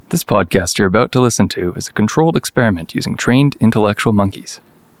This podcast you're about to listen to is a controlled experiment using trained intellectual monkeys.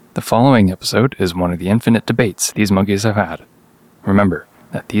 The following episode is one of the infinite debates these monkeys have had. Remember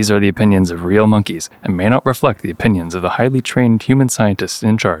that these are the opinions of real monkeys and may not reflect the opinions of the highly trained human scientists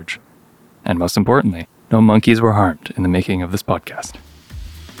in charge. And most importantly, no monkeys were harmed in the making of this podcast.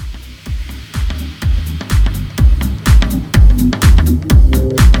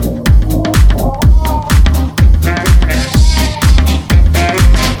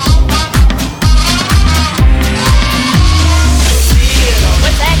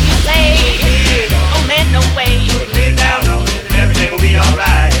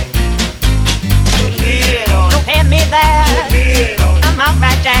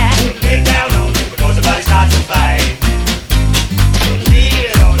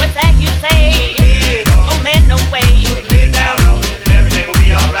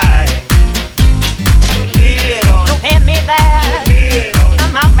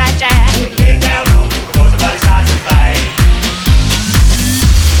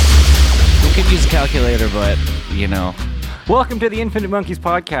 Calculator, but you know. Welcome to the Infinite Monkeys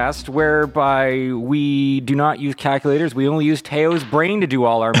podcast, whereby we do not use calculators. We only use Teo's brain to do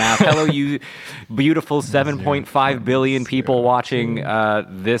all our math. Hello, you beautiful 7.5 billion people watching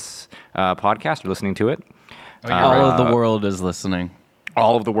this podcast or listening to it. All of the world is listening.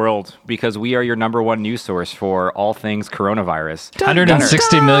 All of the world, because we are your number one news source for all things coronavirus.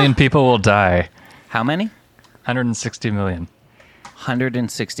 160 million people will die. How many? 160 million.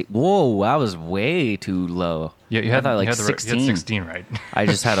 160. Whoa, that was way too low. Yeah, you had like you had 16. You had 16, right? I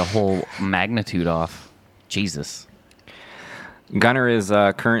just had a whole magnitude off. Jesus. Gunnar is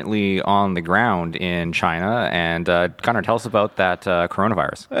currently on the ground in China, and Gunnar, tell us about that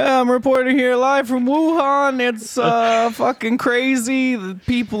coronavirus. I'm reporting here live from Wuhan. It's fucking crazy. The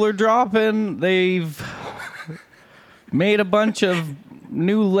people are dropping. They've made a bunch of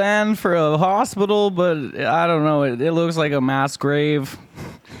new land for a hospital, but I don't know. It looks like a mass grave.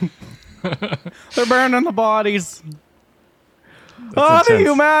 They're burning the bodies. The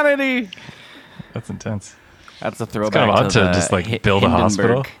humanity. That's intense. That's a It's throwback kind of odd to to just like build a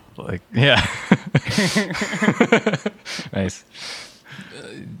hospital. Hindenburg. Like, yeah. Nice.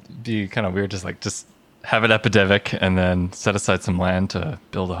 Be kind of weird, just have an epidemic and then set aside some land to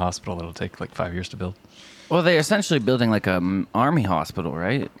build a hospital that'll take like 5 years to build. Well, they're essentially building like a army hospital,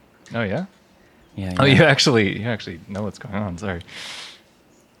 right? Oh yeah. Yeah. Oh, you actually know what's going on. Sorry.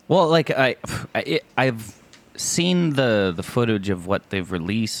 Well, like I've seen the footage of what they've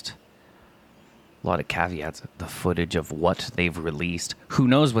released. A lot of caveats. The footage of what they've released. Who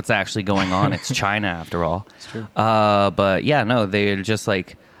knows what's actually going on? It's China after all. It's true. But yeah, no, they're just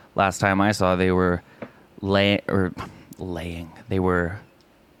like last time I saw, they were laying. They were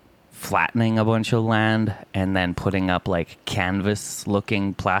flattening a bunch of land and then putting up like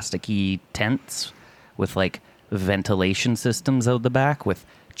canvas-looking plasticky tents with like ventilation systems out the back with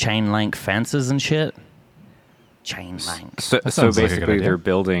chain-link fences and shit. Chain-link. So sounds like a good basically, idea. they're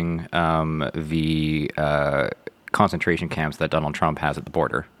building the concentration camps that Donald Trump has at the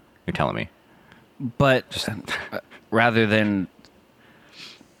border. You're telling me? But rather than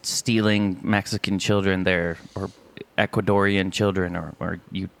stealing Mexican children there, or Ecuadorian children, or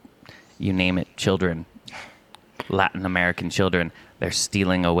you name it, children, Latin American children, they're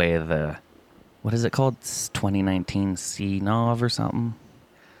stealing away the, what is it called? 2019 CNOV or something?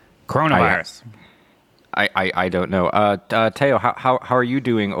 Coronavirus. I don't know. Teo, how are you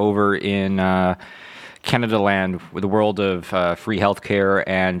doing over in Canada land with the world of free healthcare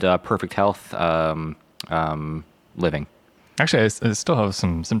and perfect health living? Actually, I still have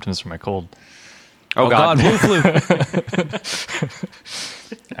some symptoms from my cold. Oh God, Blue flu.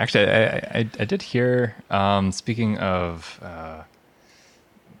 Actually, I did hear, speaking of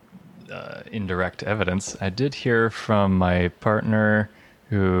indirect evidence, I did hear from my partner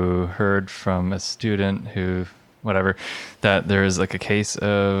who heard from a student who, whatever, that there's like a case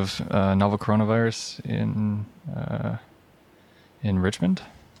of novel coronavirus in Richmond.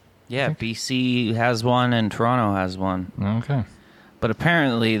 Yeah, BC has one and Toronto has one. Okay. But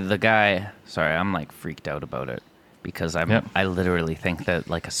apparently the guy, sorry, I'm like freaked out about it because I literally think that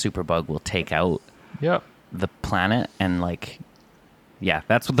like a superbug will take out Yep. the planet, and like, yeah,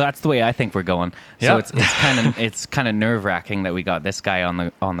 that's the way I think we're going. So Yep. it's kind of nerve-wracking that we got this guy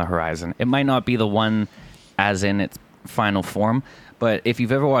on the horizon. It might not be the one as in its final form, but if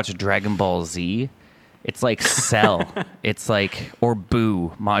you've ever watched Dragon Ball Z, it's like Cell. It's like, or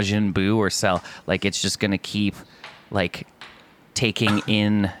Boo, Majin Buu or Cell. Like, it's just gonna keep like taking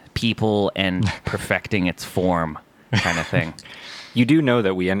in people and perfecting its form, kind of thing. You do know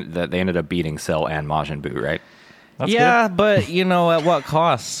that they ended up beating Cell and Majin Buu, right? That's yeah, but you know, at what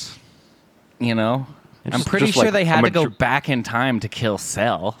cost? You know, I'm Just- pretty just sure like they had a to go major- back in time to kill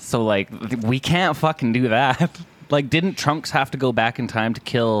Cell. So like, we can't fucking do that. Like, didn't Trunks have to go back in time to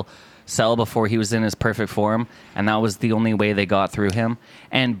kill Cell before he was in his perfect form? And that was the only way they got through him.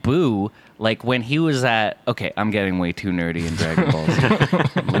 And Boo, like when he was at, okay, I'm getting way too nerdy in Dragon Balls.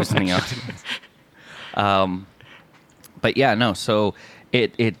 Losing the audience. But yeah, no. So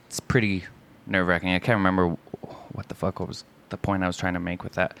it's pretty nerve wracking. I can't remember what the fuck was the point I was trying to make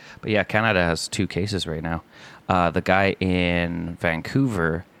with that. But yeah, Canada has 2 cases right now. The guy in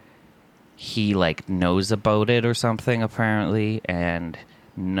Vancouver, he like knows about it or something apparently, and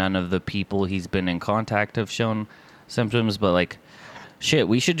none of the people he's been in contact have shown symptoms. But like, shit,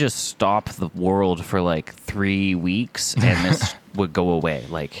 we should just stop the world for like 3 weeks and this would go away.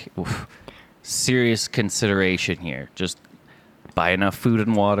 Like, oof, serious consideration here. Just buy enough food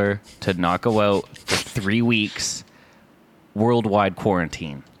and water to not go out for 3 weeks. Worldwide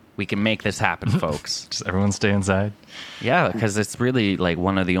quarantine. We can make this happen, folks. Just everyone stay inside. Yeah, because it's really like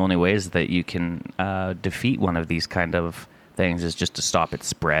one of the only ways that you can defeat one of these kind of things is just to stop its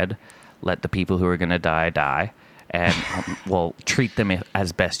spread. Let the people who are going to die, and well, treat them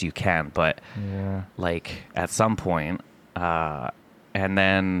as best you can. But Yeah. like at some point, and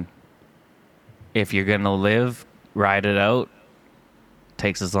then if you're going to live, ride it out.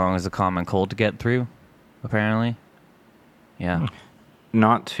 Takes as long as a common cold to get through, apparently. Yeah.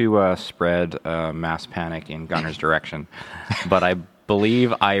 Not to spread mass panic in Gunner's direction, but I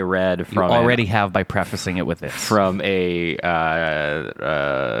believe I read You from already have by prefacing it with this. from a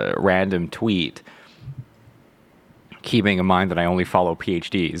random tweet, keeping in mind that I only follow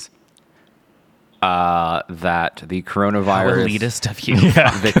PhDs, that the How coronavirus. elitist of you.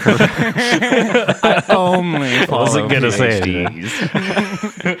 The Only wasn't gonna say it.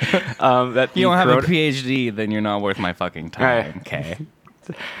 that You don't the have a corona- PhD, then you're not worth my fucking time. Okay.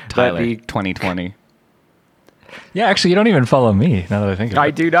 that Tyler, the 2020. Yeah, actually, you don't even follow me now that I think of I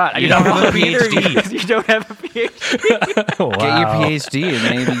it. do not. You don't have a follow me either PhD. because You don't have a PhD. Wow. Get your PhD and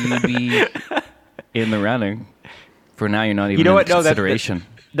maybe you'd be in the running. For now, you're not even You know in what? No, consideration.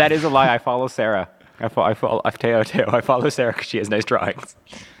 That is a lie. I follow Sarah. I follow Teo. I follow Sarah because she has nice drawings,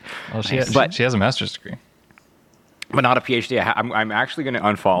 Well, she has, But- she has a master's degree. but not a PhD. I'm actually going to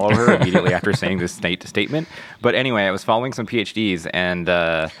unfollow her immediately after saying this statement. But anyway, I was following some PhDs and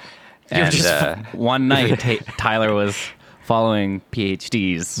One night, Tyler was following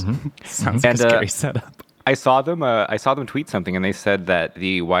PhDs. Sounds like And, a scary setup. I saw them tweet something, and they said that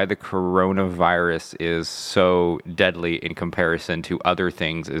why the coronavirus is so deadly in comparison to other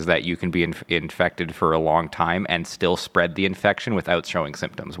things is that you can be infected for a long time and still spread the infection without showing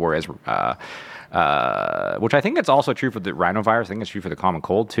symptoms. Whereas, which I think that's also true for the rhinovirus. I think it's true for the common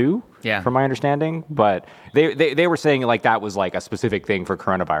cold too. Yeah. From my understanding, but they were saying like that was like a specific thing for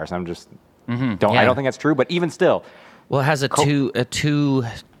coronavirus. I'm just I Yeah. don't think that's true. But even still, Well, it has a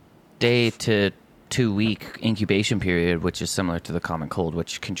 2-day to 2-week incubation period, which is similar to the common cold,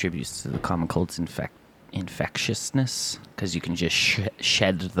 which contributes to the common cold's infectiousness because you can just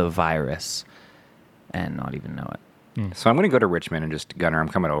shed the virus and not even know it. so I'm going to go to Richmond and just Gunner. I'm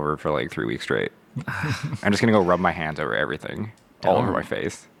coming over for like 3 weeks straight. I'm just going to go rub my hands over everything, all over my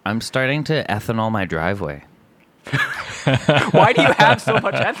face. I'm starting to ethanol my driveway. Why do you have so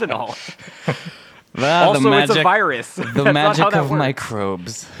much ethanol? Also, it's a virus. The That's not how magic that of works.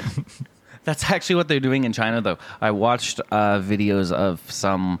 microbes. That's actually what they're doing in China, though. I watched videos of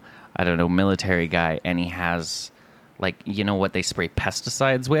some, I don't know, military guy, and he has, like, you know what they spray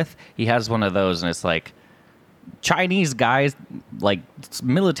pesticides with? He has one of those, and it's like, Chinese guys, like,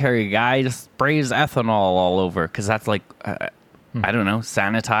 military guy, sprays ethanol all over, because that's like, I don't know,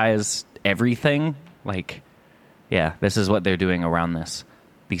 sanitize everything. Like, yeah, this is what they're doing around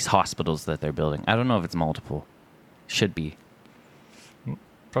these hospitals that they're building. I don't know if it's multiple. Should be.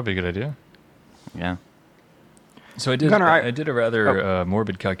 Probably a good idea. Yeah. So I did. Gunnar, I did a rather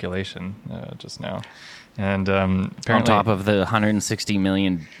morbid calculation just now, and apparently On top of the 160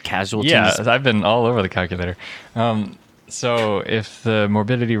 million casualties. yeah, I've been all over the calculator. So if the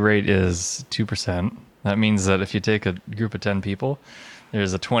morbidity rate is 2%, that means that if you take a group of 10 people,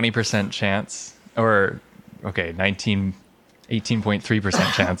 there's a 20% chance, or okay,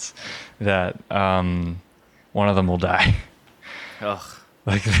 18.3% chance that one of them will die. Ugh.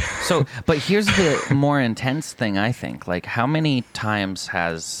 Like, So, but here's the more intense thing, I think. Like, how many times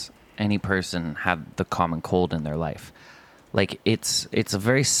has any person had the common cold in their life? Like, it's a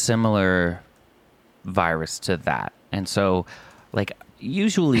very similar virus to that. And so, like,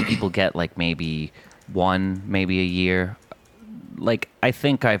 usually people get, like, maybe one, maybe a year. Like, I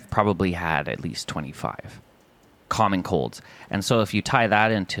think I've probably had at least 25. common colds. And so if you tie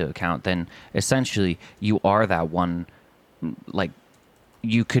that into account, then essentially you are that one, like,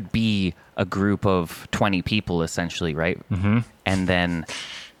 you could be a group of 20 people essentially, right? Mm-hmm. And then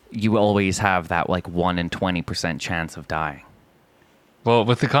you always have that like 1 in 20% chance of dying. Well,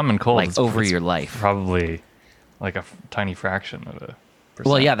 with the common cold, Like over your life. Probably like a tiny fraction of a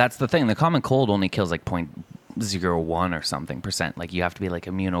percent. Well, yeah, that's the thing. The common cold only kills like 0.01 or something percent. Like you have to be like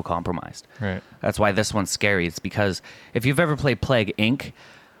immunocompromised. Right. That's why this one's scary. It's because if you've ever played Plague Inc.,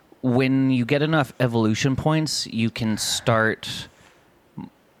 when you get enough evolution points, you can start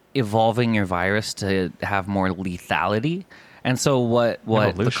evolving your virus to have more lethality. And so what the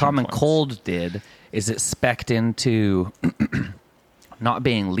Evolution common points. cold did is it specced into not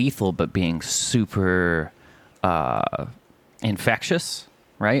being lethal, but being super infectious,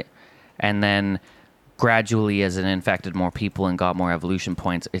 right? And then gradually, as it infected more people and got more evolution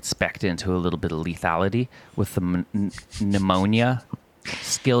points, it specced into a little bit of lethality with the pneumonia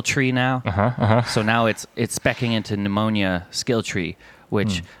skill tree now. So now it's speccing into pneumonia skill tree,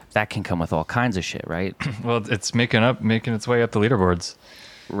 which that can come with all kinds of shit, right? Well, it's making its way up the leaderboards.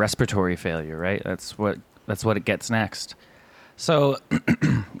 Respiratory failure, right? That's what it gets next. So,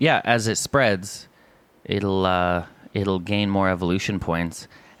 yeah, as it spreads, it'll gain more evolution points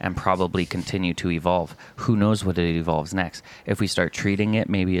and probably continue to evolve. Who knows what it evolves next? If we start treating it,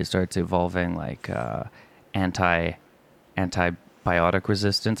 maybe it starts evolving like antibiotic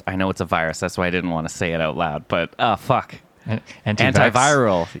resistance. I know it's a virus, that's why I didn't want to say it out loud. But fuck.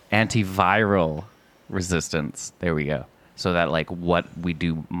 Antiviral resistance. There we go. So that like what we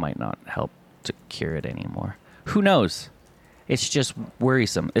do might not help to cure it anymore. Who knows? It's just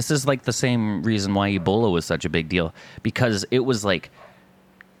worrisome. This is like the same reason why Ebola was such a big deal, because it was like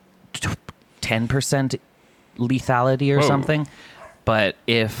 10% lethality or something. But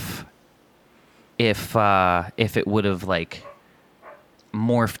if it would have like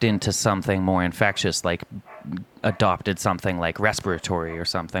morphed into something more infectious, like adopted something like respiratory or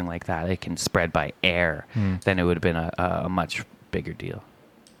something like that, it can spread by air, then it would have been a much bigger deal.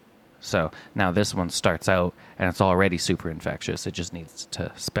 So now this one starts out and it's already super infectious. It just needs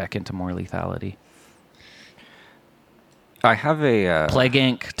to spec into more lethality. I have a Plague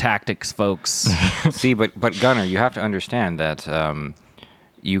Inc. tactics, folks. see, but Gunnar, you have to understand that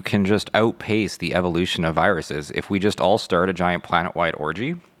you can just outpace the evolution of viruses. If we just all start a giant planet-wide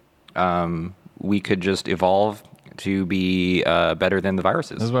orgy, we could just evolve to be better than the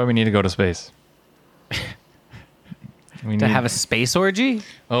viruses. This is why we need to go to space. To have a space orgy?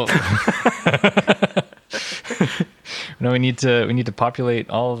 Oh. No, we need to populate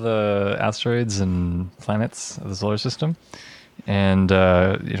all the asteroids and planets of the solar system, and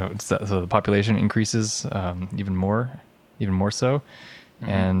so the population increases even more so,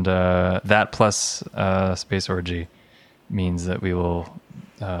 and that plus space orgy means that we will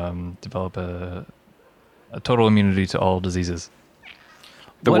develop a total immunity to all diseases.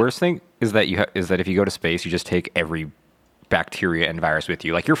 The worst thing is that if you go to space, you just take every bacteria and virus with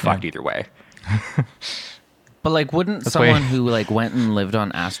you. Like you're fucked either way. But like, wouldn't someone who like went and lived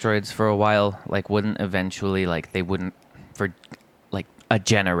on asteroids for a while, like, wouldn't eventually like they wouldn't for like a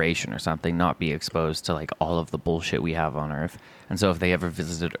generation or something not be exposed to like all of the bullshit we have on Earth? And so if they ever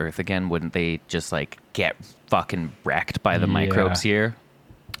visited Earth again, wouldn't they just like get fucking wrecked by the microbes here?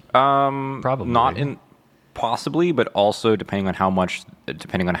 Probably Not in. Possibly, but also depending on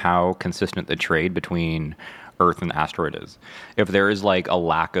how consistent the trade between Earth and the asteroid is. If there is like a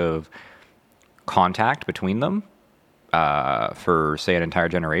lack of contact between them for say an entire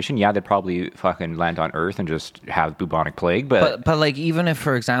generation, yeah, they'd probably fucking land on Earth and just have bubonic plague. But like, even if,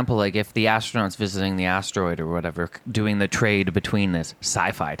 for example, like if the astronauts visiting the asteroid or whatever, doing the trade between this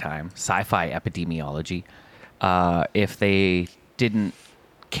sci-fi epidemiology, if they didn't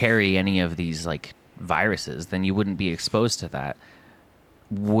carry any of these like viruses, then you wouldn't be exposed to that.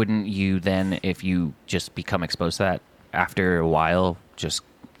 Wouldn't you then, if you just become exposed to that after a while, just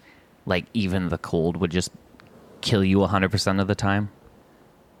like even the cold would just kill you 100% of the time?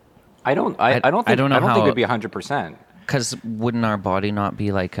 I don't think it'd be 100%. Because wouldn't our body not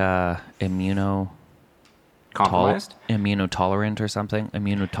be like Compromised? immunotolerant or something?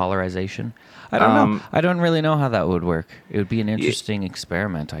 Immunotolerization? I don't know. I don't really know how that would work. It would be an interesting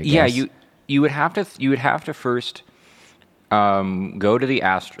experiment, I guess. Yeah, you would have to first go to the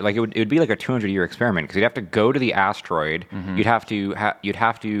asteroid. Like it would be like a 200-year experiment, because you'd have to go to the asteroid. Mm-hmm. You'd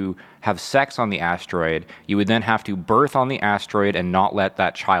have to have sex on the asteroid. You would then have to birth on the asteroid and not let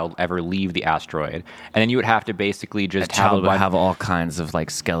that child ever leave the asteroid. And then you would have to basically just that child would have all kinds of like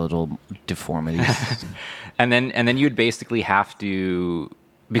skeletal deformities. and then you'd basically have to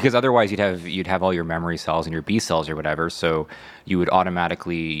because otherwise you'd have all your memory cells and your B cells or whatever, so you would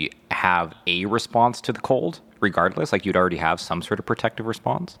automatically have a response to the cold regardless. Like you'd already have some sort of protective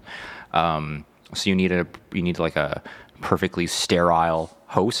response. So you need like a perfectly sterile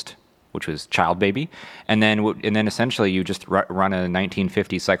host, which was child baby, and then essentially you just run a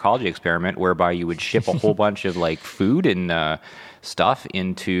 1950s psychology experiment whereby you would ship a whole bunch of like food and stuff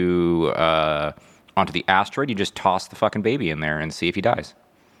into onto the asteroid. You just toss the fucking baby in there and see if he dies.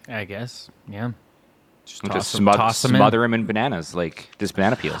 I guess, yeah. Just smother him in bananas, like this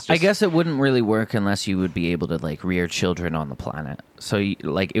banana peels. I guess it wouldn't really work unless you would be able to like rear children on the planet. So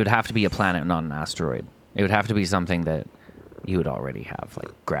like it would have to be a planet, not an asteroid. It would have to be something that you would already have, like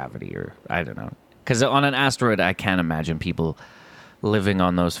gravity or I don't know. Because on an asteroid, I can't imagine people living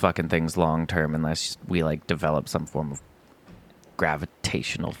on those fucking things long term unless we like develop some form of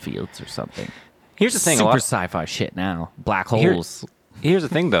gravitational fields or something. Here's the thing, super sci-fi shit now. Black holes. Here's the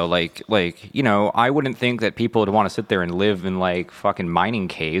thing, though. Like you know, I wouldn't think that people would want to sit there and live in like fucking mining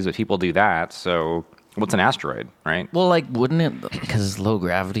caves, but people do that. So, what's an asteroid, right? Well, like, wouldn't it? Because it's low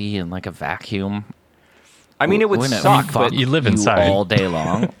gravity and like a vacuum. I mean, it would suck, but you live inside all day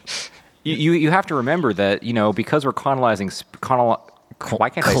long. you have to remember that, you know, because we're colonizing. Why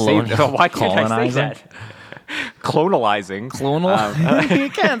can't I say that? Why can't I say that? Colonizing. You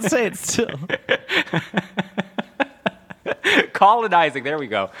can't say it still. Colonizing. There we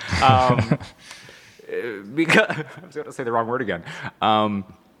go. Because I was going to say the wrong word again.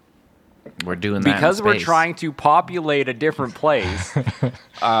 We're doing that because in we're space. trying to populate a different place,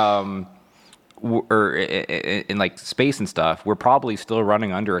 or in like space and stuff. We're probably still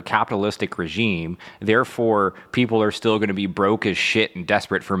running under a capitalistic regime. Therefore, people are still going to be broke as shit and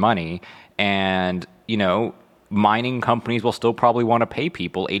desperate for money. And you know, mining companies will still probably want to pay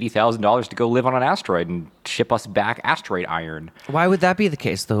people $80,000 to go live on an asteroid and ship us back asteroid iron. Why would that be the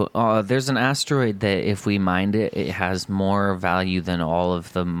case, though? There's an asteroid that if we mined it, it has more value than all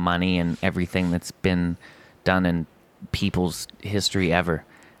of the money and everything that's been done in people's history ever.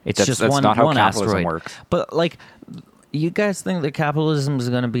 It's just that's one, not how one capitalism asteroid. works. But, like, you guys think that capitalism is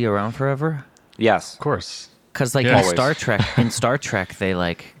going to be around forever? Yes. Of course. Because, like, Yeah. in Star Trek,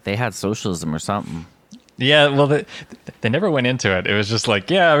 they had socialism or something. Yeah, well, they never went into it. It was just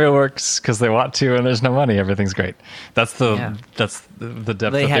like, yeah, it works because they want to, and there's no money. Everything's great. That's the depth They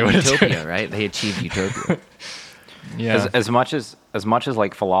that had they went utopia, into. right? They achieved utopia. Yeah, As much as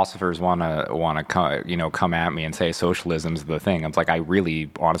like philosophers want to you know, come at me and say socialism's the thing, I'm like, I really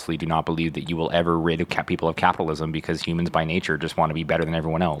honestly do not believe that you will ever rid of people of capitalism, because humans by nature just want to be better than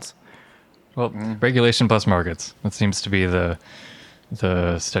everyone else. well, regulation plus markets. That seems to be the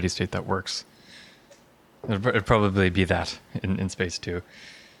steady state that works. It'd probably be that in space too.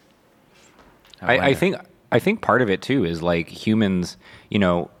 I think part of it too is like humans, you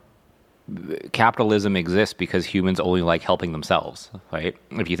know, capitalism exists because humans only like helping themselves, right?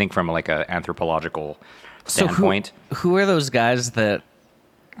 If you think from like an anthropological standpoint. So who are those guys that?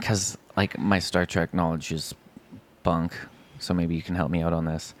 Because like my Star Trek knowledge is bunk, so maybe you can help me out on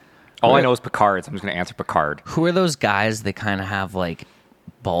this. All I know is Picard, so I'm just going to answer Picard. Who are those guys that kind of have like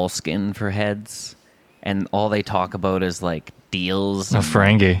ball skin for heads, and all they talk about is like deals? A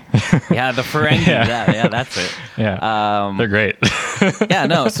Ferengi. Yeah, the Ferengi. Yeah, that's it. Yeah, they're great. Yeah,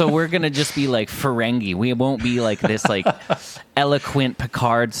 no. So we're gonna just be like Ferengi. We won't be like this like eloquent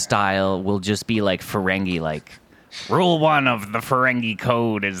Picard style. We'll just be like Ferengi. Like rule 1 of the Ferengi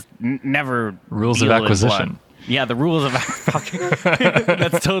code is never Rules of deal in acquisition. blood. Yeah, the rules of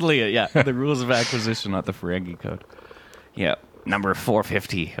that's totally it. Yeah, the rules of acquisition, not the Ferengi code. Yeah, number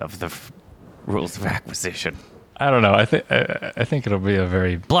 450 of the rules of acquisition. I don't know. I think it'll be a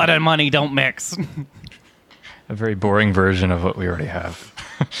very Blood and money don't mix. boring version of what we already have.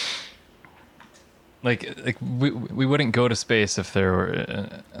 like we wouldn't go to space if there were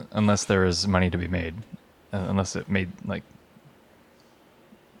unless there was money to be made, unless there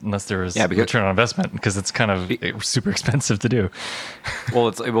was return on investment, because it's kind of super expensive to do. Well,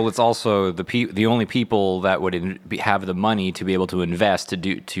 it's also the only people that would have the money to be able to invest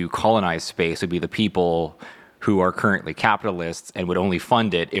to colonize space would be the people who are currently capitalists and would only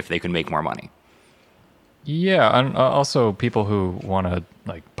fund it if they could make more money. Yeah, and also people who want to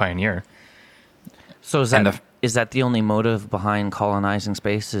like pioneer. So is that the only motive behind colonizing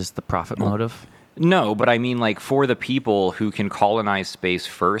space? Is the profit motive? No, but I mean, like, for the people who can colonize space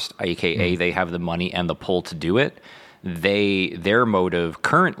first, aka they have the money and the pull to do it, their motive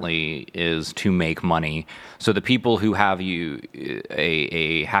currently is to make money. So the people who have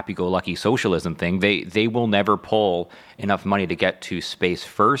a happy-go-lucky socialism thing, they will never pull enough money to get to space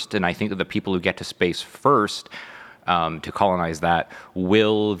first. And I think that the people who get to space first, to colonize that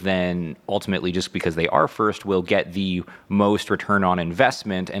will then ultimately, just because they are first, will get the most return on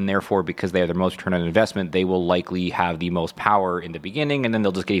investment, and therefore because they have the most return on investment, they will likely have the most power in the beginning, and then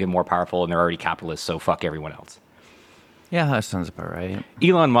they'll just get even more powerful, and they're already capitalists, so fuck everyone else. Yeah, that sounds about right.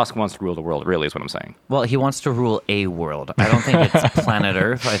 Elon Musk wants to rule the world, really, is what I'm saying. Well, he wants to rule a world. I don't think it's planet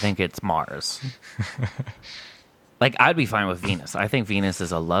Earth. I think it's Mars. Like, I'd be fine with Venus. I think Venus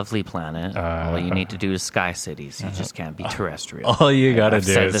is a lovely planet. All you need to do is sky cities. You just can't be terrestrial. All you gotta I've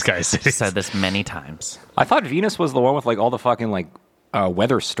do said is this- sky I've cities. said this many times. I thought Venus was the one with like all the fucking like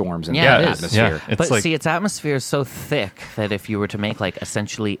weather storms in Yeah, the it is. atmosphere. Yeah. It's But like- see, its atmosphere is so thick that if you were to make like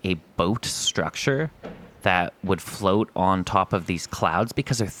essentially a boat structure that would float on top of these clouds,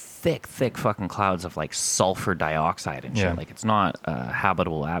 because they're thick fucking clouds of like sulfur dioxide and shit. Yeah. Like, it's not a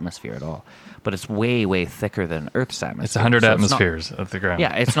habitable atmosphere at all. But it's way thicker than Earth's atmosphere. It's 100 So it's not- atmospheres of the ground.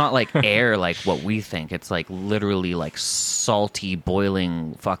 yeah, it's not like air like what we think. It's like literally like salty,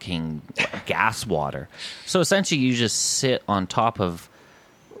 boiling fucking gas water. So essentially you just sit on top of,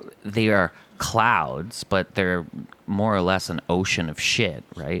 they are clouds, but they're more or less an ocean of shit,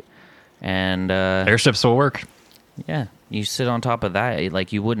 right? And Airships will work. yeah, you sit on top of that.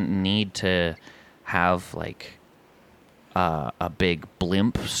 Like, you wouldn't need to have like a big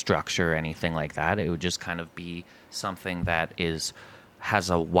blimp structure or anything like that. It would just kind of be something that has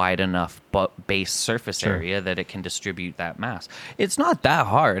a wide enough base surface Sure. area that it can distribute that mass. It's not that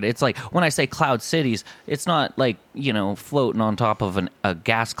hard. It's like, when I say cloud cities, it's not like, floating on top of a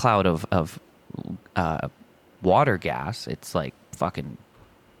gas cloud of water gas. It's like fucking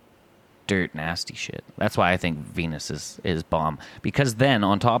dirt nasty shit. That's why I think Venus is bomb, because then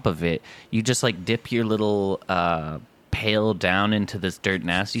on top of it you just like dip your little pail down into this dirt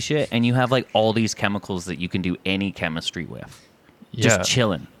nasty shit, and you have like all these chemicals that you can do any chemistry with, Yeah, just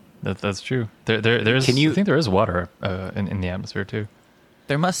chilling. that's true. There's. Can you- I think there is water in the atmosphere too.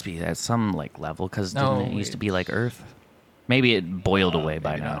 There must be at some like level, because No, didn't it used to be like Earth? Maybe it boiled away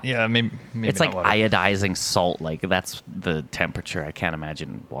by now. Yeah, maybe It's like not water. iodizing salt. Like, that's the temperature. I can't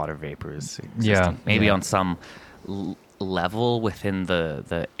imagine water vapor is existing. Yeah, Maybe yeah. on some level within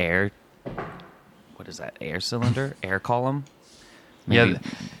the air. What is that? Air cylinder? Air column? Maybe. Yeah,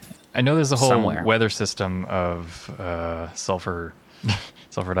 I know there's a whole somewhere. weather system of sulfur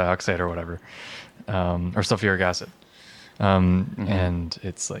dioxide or whatever, or sulfuric acid. And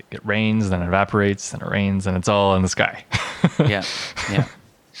it's like it rains, then it evaporates, then it rains, and it's all in the sky. Yeah. Yeah.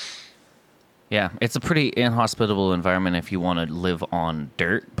 Yeah. It's a pretty inhospitable environment if you want to live on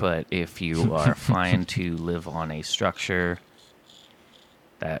dirt, but if you are fine to live on a structure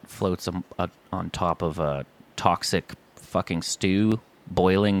that floats on top of a toxic fucking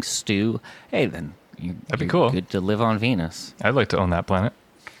boiling stew, hey, then you're be cool. good to live on Venus. I'd like to own that planet.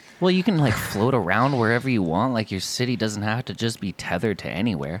 Well, you can like float around wherever you want. Like, your city doesn't have to just be tethered to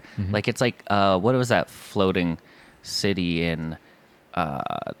anywhere. Like, it's like what was that floating city in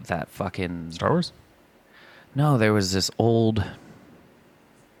that fucking Star Wars? No, there was this old.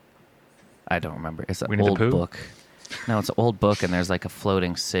 I don't remember. It's an Winnie the old Pooh? book. No, it's an old book, and there's like a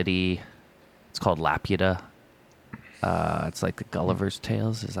floating city. It's called Laputa. It's like the Gulliver's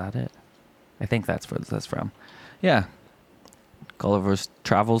Tales. Is that it? I think that's where that's from. Yeah, Gulliver's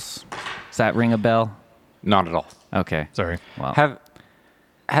Travels. Does that ring a bell? Not at all. Okay. Sorry. Well,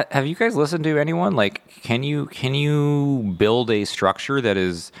 Have you guys listened to anyone? Like, can you build a structure that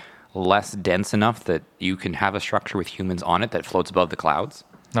is less dense enough that you can have a structure with humans on it that floats above the clouds?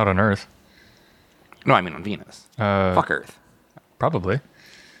 Not on Earth. No, I mean on Venus. Fuck Earth. Probably.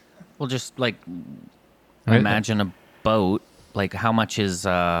 well, just like Right. imagine a boat. Like, how much is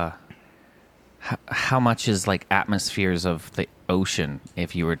like atmospheres of the ocean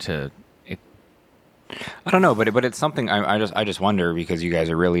if you were to? I don't know, but it's something I just wonder, because you guys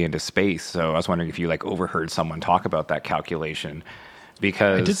are really into space. So I was wondering if you like overheard someone talk about that calculation,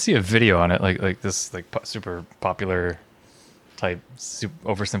 because I did see a video on it, like this, like super popular type,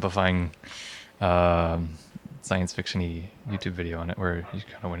 oversimplifying science fiction-y YouTube video on it, where you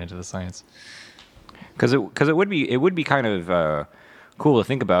kind of went into the science. because it would be kind of cool to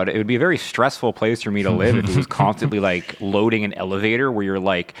think about. It would be a very stressful place for me to live if it was constantly like loading an elevator where you're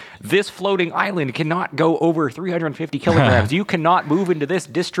like, this floating island cannot go over 350 kilograms. You cannot move into this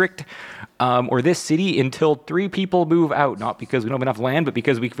district or this city until 3 people move out. Not because we don't have enough land, but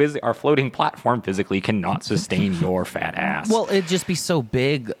because our floating platform physically cannot sustain your fat ass. Well, it'd just be so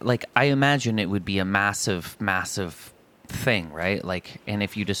big. Like, I imagine it would be a massive thing, right? Like, and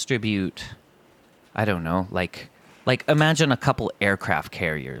if you distribute, I don't know, like imagine a couple aircraft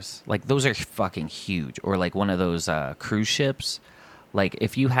carriers. Like, those are fucking huge. Or like one of those cruise ships. Like,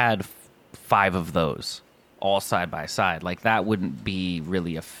 if you had 5 of those all side by side. Like that wouldn't be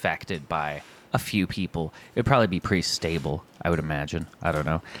really affected by a few people. It'd probably be pretty stable, I would imagine. I don't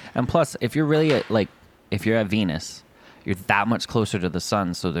know. And plus, if you're really if you're at Venus, you're that much closer to the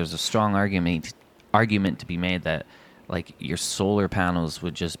sun, so there's a strong argument to be made that like your solar panels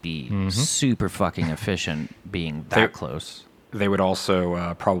would just be super fucking efficient being that close. They would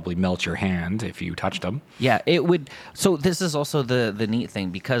also probably melt your hand if you touched them. Yeah, it would. So this is also the neat thing,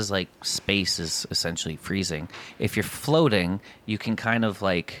 because like space is essentially freezing. If you're floating, you can kind of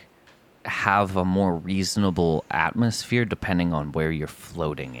like have a more reasonable atmosphere depending on where you're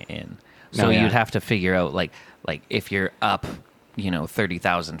floating in. So you'd have to figure out like if you're up,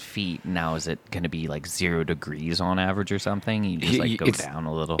 30,000 feet, now is it going to be like 0 degrees on average or something? You just like go down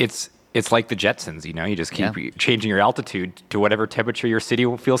a little. It's like the Jetsons, you just keep changing your altitude to whatever temperature your city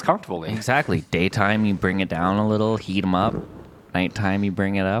feels comfortable in. Exactly. Daytime, you bring it down a little, heat them up. Nighttime, you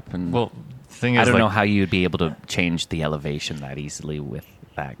bring it up. And Well, the thing is, I don't know how you'd be able to change the elevation that easily with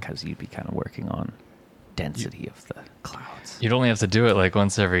that, because you'd be kind of working on density of the clouds. you'd only have to do it like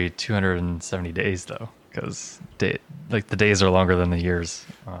once every 270 days, though, because the days are longer than the years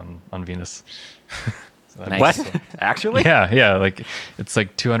on Venus. So that Nice. makes- What? Actually? Yeah, like it's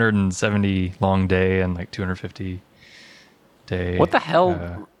like 270 long day and like 250 day. What the hell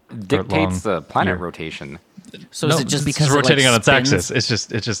long dictates the planet year. rotation? So is it just because it's rotating it, like, on its spins?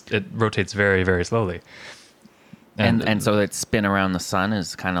 axis? It rotates very, very slowly. And so that spin around the sun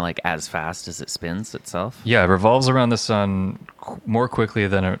is kind of like as fast as it spins itself. yeah, it revolves around the sun more quickly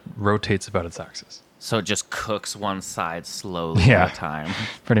than it rotates about its axis. So it just cooks one side slowly Yeah. at a time.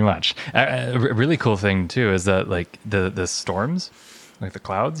 Pretty much. A really cool thing too is that like the storms, like the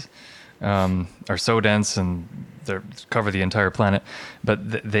clouds, are so dense and they cover the entire planet, but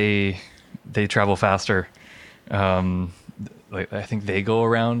they travel faster. Like I think they go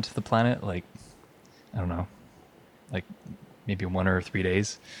around the planet like, I don't know, like maybe 1 or 3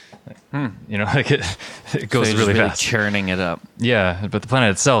 days. Like it So goes you're really just fast. churning it up. Yeah, but the planet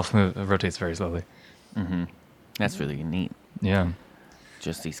itself rotates very slowly. That's really neat. Yeah.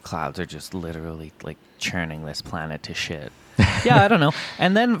 Just these clouds are just literally like churning this planet to shit. Yeah, I don't know.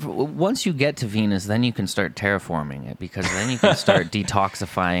 And then once you get to Venus, then you can start terraforming it, because then you can start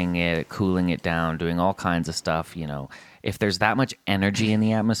detoxifying it, cooling it down, doing all kinds of stuff. If there's that much energy in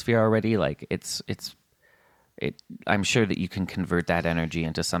the atmosphere already, like I'm sure that you can convert that energy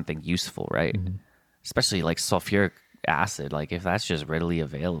into something useful, right? Especially like sulfuric acid. Like if that's just readily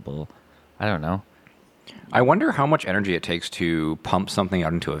available, I don't know. I wonder how much energy it takes to pump something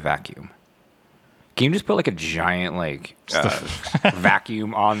out into a vacuum. Can you just put like a giant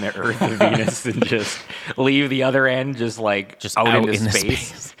vacuum on the Earth of Venus and just leave the other end just out into in the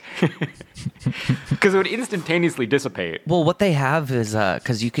space? Because it would instantaneously dissipate. Well, what they have is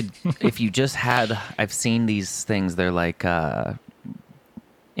because you could, if you just had, I've seen these things. They're like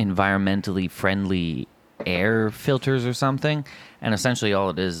environmentally friendly air filters or something, and essentially all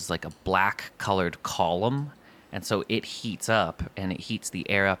it is like a black colored column, and so it heats up and it heats the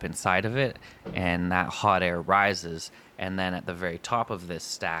air up inside of it, and that hot air rises, and then at the very top of this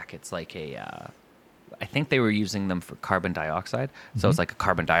stack, it's like I think they were using them for carbon dioxide, so it's like a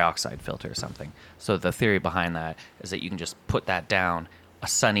carbon dioxide filter or something. So the theory behind that is that you can just put that down, a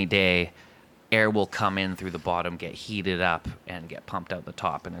sunny day, air will come in through the bottom, get heated up, and get pumped out the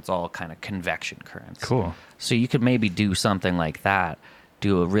top, and it's all kind of convection currents. Cool. So you could maybe do something like that,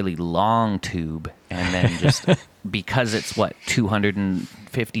 do a really long tube, and then just, because it's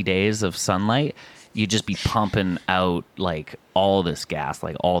 250 days of sunlight, you just be pumping out like all this gas,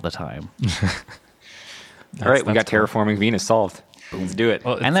 like all the time. All right, we got that's cool. terraforming Venus solved. Let's do it.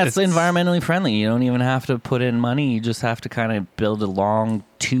 Well, And that's environmentally friendly. You don't even have to put in money. You just have to kind of build a long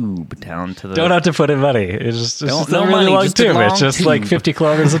tube down to the... Don't have to put in money. It's just No a really money, long just a tube. long It's just like tube. 50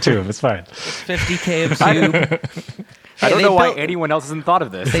 kilometers of tube. It's fine. 50K of tube. I don't they know why built- anyone else hasn't thought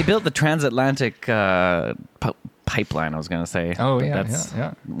of this. They built the transatlantic pipeline, I was going to say. Oh, But yeah, that's,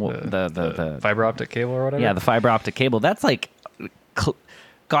 yeah. well, the fiber optic cable or whatever? yeah, the fiber optic cable. That's like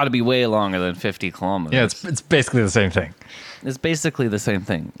got to be way longer than 50 kilometers. Yeah, it's basically the same thing. It's basically the same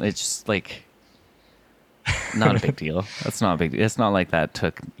thing. It's just like not a big deal. That's not a big deal. It's not like that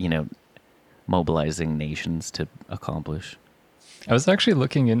took, mobilizing nations to accomplish. I was actually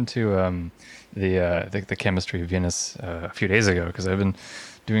looking into the chemistry of Venus a few days ago because I've been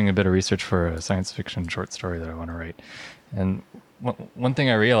doing a bit of research for a science fiction short story that I want to write. And one thing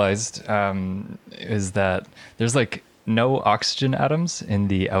I realized is that there's like no oxygen atoms in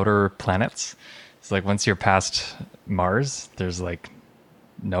the outer planets. It's like once you're past Mars, there's like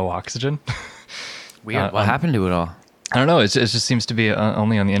no oxygen. Weird. What happened to it all? I don't know. It just seems to be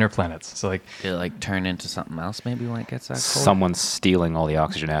only on the inner planets. So like, It like turn into something else maybe when it gets that cold. Someone's stealing all the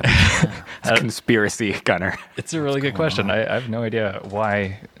oxygen atoms. It's a conspiracy, Gunner. it's a really good question. I have no idea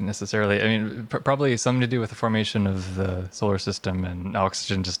why necessarily. I mean, probably something to do with the formation of the solar system, and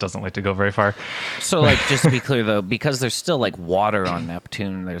oxygen just doesn't like to go very far. So, like, just to be clear, though, because there's still, like, water on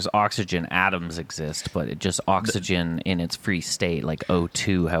Neptune, there's oxygen atoms exist, but it just oxygen in its free state, like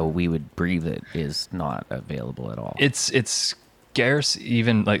O2, how we would breathe it, is not available at all. It's scarce,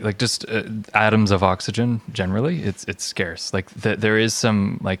 even like just atoms of oxygen generally. It's scarce. Like there is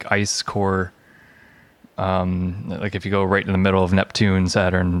some like ice core. Like if you go right in the middle of Neptune,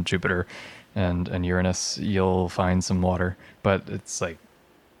 Saturn, Jupiter, and Uranus, you'll find some water, but it's like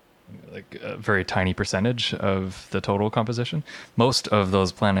a very tiny percentage of the total composition. Most of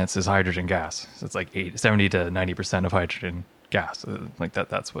those planets is hydrogen gas. So it's like 70 to 90% of hydrogen gas. Like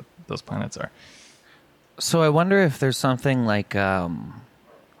that's what those planets are. So I wonder if there's something like,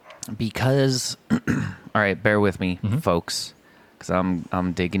 because, all right, bear with me, folks, because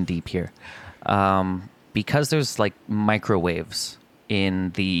I'm digging deep here. Because there's like microwaves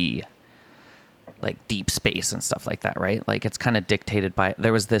in the like deep space and stuff like that, right? Like it's kind of dictated by,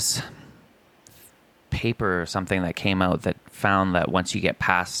 there was this paper or something that came out that found that once you get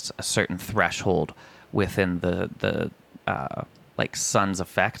past a certain threshold within the like sun's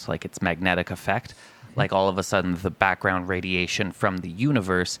effect, like its magnetic effect, like all of a sudden the background radiation from the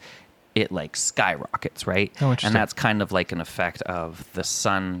universe, it like skyrockets, right? Oh, interesting. And that's kind of like an effect of the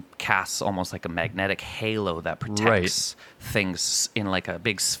sun casts almost like a magnetic halo that protects things in like a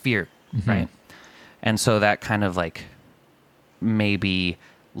big sphere, right? And so that kind of like maybe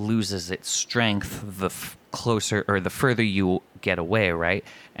loses its strength the closer or the further you get away, right?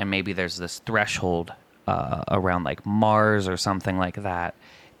 And maybe there's this threshold around like Mars or something like that,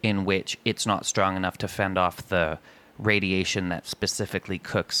 in which it's not strong enough to fend off the radiation that specifically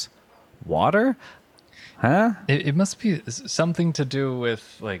cooks water. Huh? It must be something to do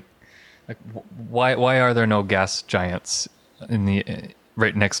with like why are there no gas giants in the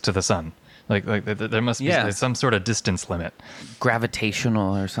right next to the sun? Like there must be some sort of distance limit.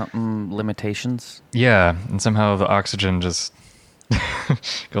 Gravitational or something limitations. Yeah, and somehow the oxygen just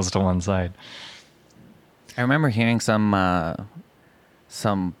goes to one side. I remember hearing some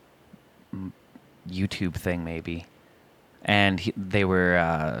YouTube thing maybe, and they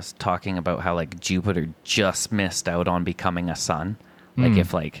were talking about how like Jupiter just missed out on becoming a sun.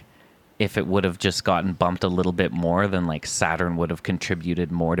 Like if it would have just gotten bumped a little bit more, then like Saturn would have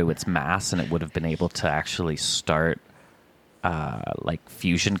contributed more to its mass, and it would have been able to actually start like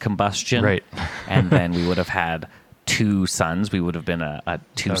fusion combustion. Right. And then we would have had two suns. We would have been a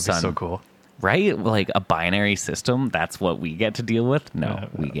two sun. That'd be so cool. Right? Like a binary system. That's what we get to deal with. No,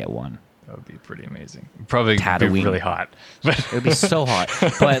 we get one. That would be pretty amazing. Probably be Tatooine. really hot. But It would be so hot.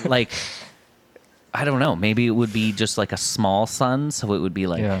 But like, I don't know. Maybe it would be just like a small sun, so it would be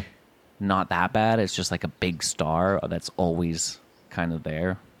like not that bad. It's just like a big star that's always kind of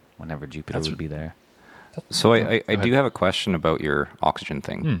there whenever Jupiter would be there. So I do have a question about your oxygen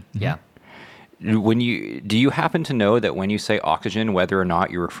thing. Yeah. Do you happen to know that when you say oxygen, whether or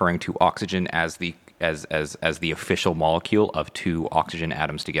not you're referring to oxygen as the official molecule of two oxygen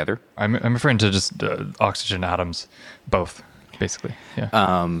atoms together? I'm referring to just oxygen atoms, both, basically.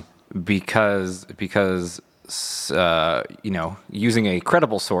 Yeah. Because using a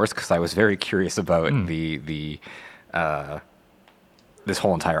credible source, because I was very curious about the this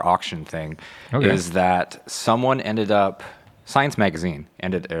whole entire oxygen thing, is that someone ended up. Science Magazine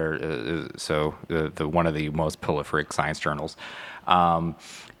ended, the one of the most prolific science journals,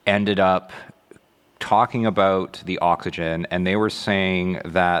 ended up talking about the oxygen, and they were saying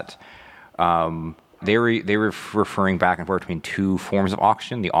that they were referring back and forth between two forms of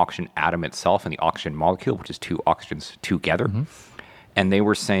oxygen: the oxygen atom itself and the oxygen molecule, which is two oxygens together. And they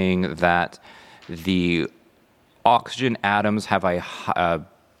were saying that the oxygen atoms have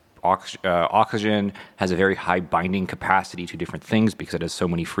oxygen has a very high binding capacity to different things because it has so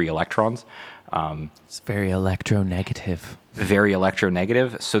many free electrons. It's very electronegative. Very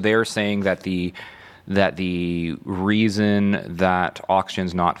electronegative. So they're saying that the reason that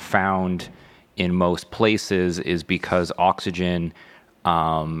oxygen's not found in most places is because oxygen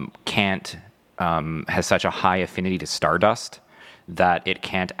has such a high affinity to stardust that it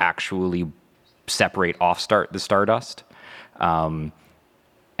can't actually separate off the stardust.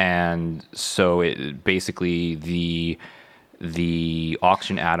 And so it basically the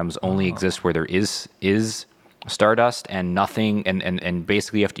oxygen atoms only exist where there is stardust and nothing, and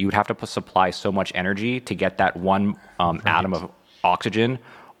basically you would have to supply so much energy to get that one atom of oxygen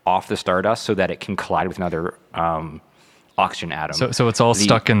off the stardust so that it can collide with another oxygen atom. So it's all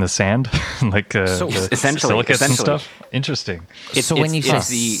stuck in the sand, like the essentially- silicates and essentially. stuff. Interesting. So when you say it's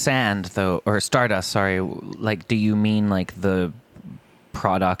the- sand, though, or stardust, sorry, like, do you mean like the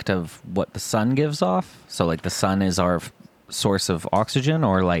product of what the sun gives off? So like the sun is our source of oxygen,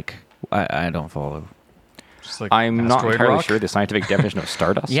 or like I don't follow. Just like I'm not asteroid entirely rock? sure the scientific definition of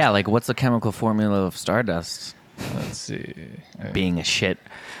stardust. Yeah, like what's the chemical formula of stardust? Let's see. Being a shit.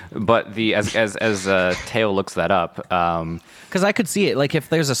 But as Teo looks that up, Because I could see it, like if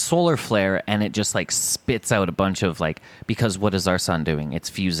there's a solar flare and it just like spits out a bunch of like, because what is our sun doing? It's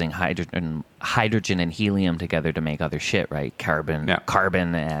fusing hydrogen and helium together to make other shit, right? Carbon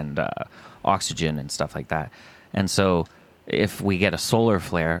and oxygen and stuff like that. And so if we get a solar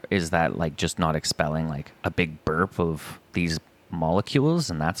flare, is that like just not expelling like a big burp of these molecules,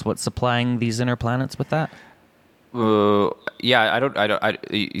 and that's what's supplying these inner planets with that? yeah,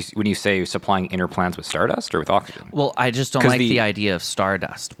 when you say supplying inner planets with stardust or with oxygen? Well, I just don't 'Cause like the idea of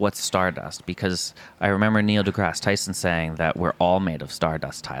stardust. What's stardust? Because I remember Neil deGrasse Tyson saying that we're all made of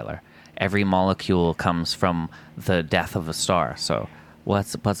stardust, Tyler. Every molecule comes from the death of a star. So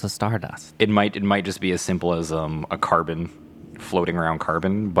what's a stardust? It might just be as simple as a carbon floating around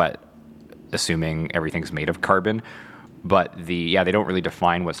carbon, but assuming everything's made of carbon. But they don't really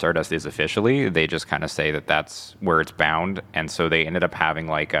define what stardust is officially. They just kind of say that that's where it's bound, and so they ended up having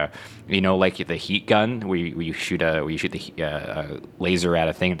like like the heat gun, where you shoot a laser at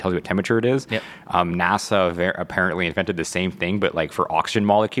a thing and tells you what temperature it is. Yep. NASA apparently invented the same thing, but like for oxygen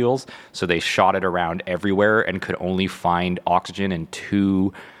molecules. So they shot it around everywhere and could only find oxygen in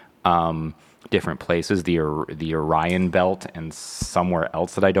two different places: the Orion Belt and somewhere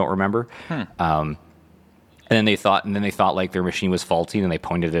else that I don't remember. And then they thought like their machine was faulty, and they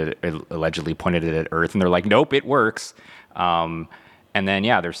allegedly pointed it at Earth, and they're like, nope, it works. And then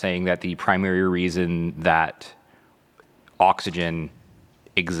they're saying that the primary reason that oxygen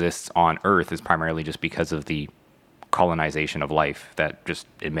exists on Earth is primarily just because of the colonization of life that just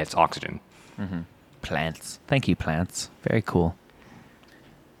emits oxygen. Mm-hmm. Plants. Thank you, plants. Very cool.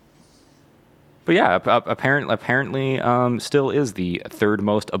 But apparently, still is the third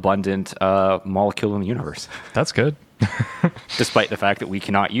most abundant molecule in the universe, That's good. despite the fact that we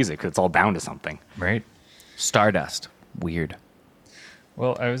cannot use it because it's all bound to something. Right. Stardust. Weird.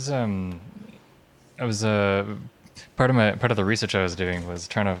 Well, I was part of the research I was doing was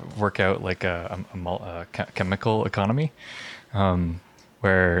trying to work out like a chemical economy,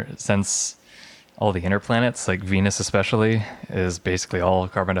 where since all the inner planets, like Venus especially, is basically all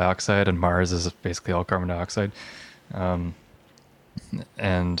carbon dioxide, and Mars is basically all carbon dioxide, and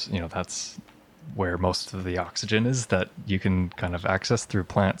that's where most of the oxygen is that you can kind of access through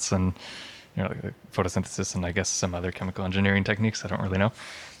plants and like photosynthesis and I guess some other chemical engineering techniques. I don't really know.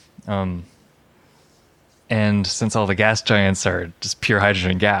 And since all the gas giants are just pure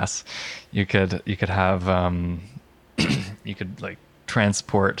hydrogen gas, you could have you could like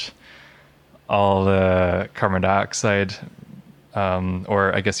transport all the carbon dioxide,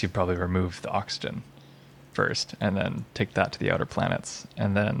 or I guess you'd probably remove the oxygen first and then take that to the outer planets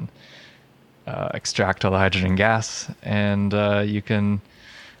and then extract all the hydrogen gas, and you can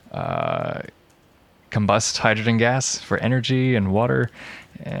combust hydrogen gas for energy and water,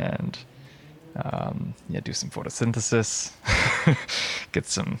 and do some photosynthesis, get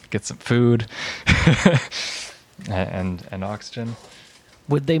some food and oxygen.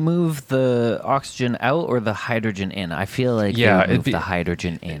 Would they move the oxygen out or the hydrogen in? I feel like they would move the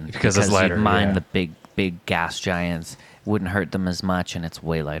hydrogen in because it's lighter. You'd mine the big gas giants. Wouldn't hurt them as much, and it's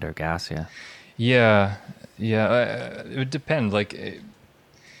way lighter gas. Yeah. It would depend. Like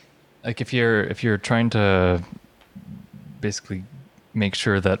if you're trying to basically make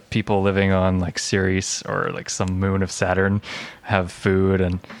sure that people living on like Ceres or like some moon of Saturn have food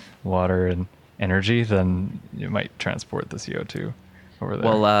and water and energy, then you might transport the CO2 over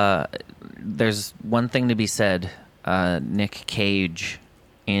there. Well, there's one thing to be said. Nick Cage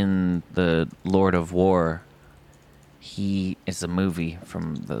in the Lord of War, he is a movie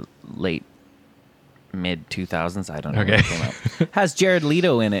from the late mid 2000s. I don't know. Okay. When it came out. Has Jared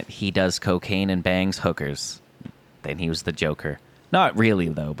Leto in it. He does cocaine and bangs hookers. Then he was the Joker. Not really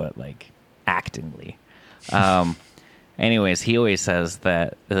though, but like actingly. Anyways, he always says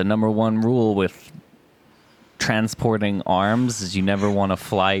that the number one rule with transporting arms is you never want to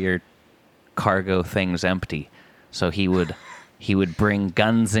fly your cargo things empty. So he would bring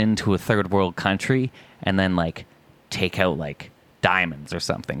guns into a third world country and then like take out like diamonds or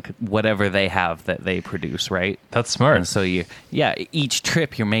something, whatever they have that they produce, right? That's smart. And so each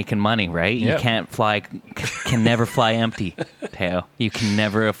trip you're making money, right? Yep. Can never fly empty, Teo. You can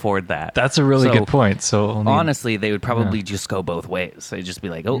never afford that. That's a really So, good point. So only, honestly, they would probably just go both ways. They'd just be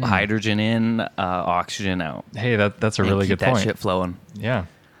like, oh, hydrogen in, oxygen out. hey, that's a And really keep good that point. shit flowing. Yeah.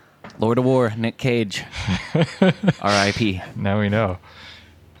 Lord of War, Nick Cage, R.I.P. Now we know.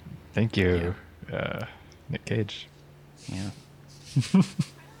 Thank you, Nick Cage. Yeah.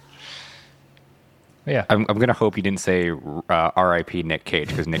 Yeah. I'm gonna hope you didn't say R.I.P. Nick Cage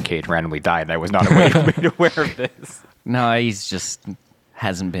because Nick Cage randomly died. And I was not aware of this. No, he's just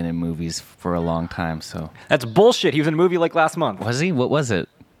hasn't been in movies for a long time. So That's bullshit. He was in a movie like last month. was he? What was it?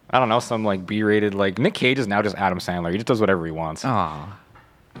 I don't know, some like B-rated. Like Nick Cage is now just Adam Sandler. He just does whatever he wants. Oh,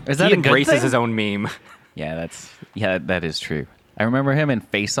 is that He a good embraces thing? his own meme. Yeah, that is true. I remember him in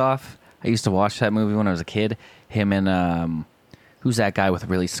Face Off. I used to watch that movie when I was a kid. Him and who's that guy with a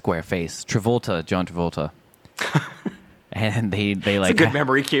really square face? John Travolta. And they It's like a good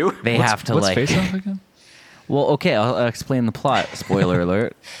memory cue. They have to What's like Face Off again? Well, okay, I'll explain the plot. Spoiler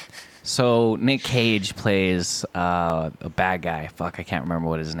alert. So Nick Cage plays a bad guy. Fuck, I can't remember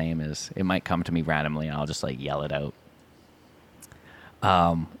what his name is. It might come to me randomly, and I'll just like yell it out.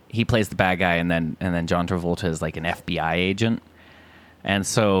 He plays the bad guy, and then John Travolta is like an FBI agent, and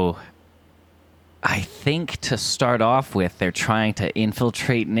so I think to start off with, they're trying to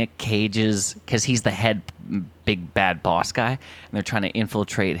infiltrate Nick Cage's, because he's the head big bad boss guy, and they're trying to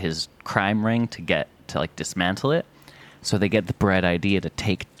infiltrate his crime ring to like dismantle it. So they get the bright idea to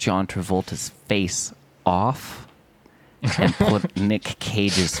take John Travolta's face off and put Nick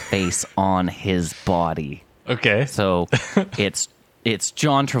Cage's face on his body. Okay. So it's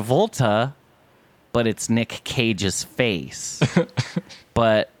John Travolta, but it's Nick Cage's face.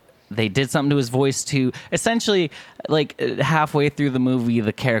 But they did something to his voice too. Essentially, like halfway through the movie,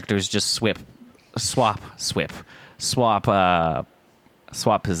 the characters just swap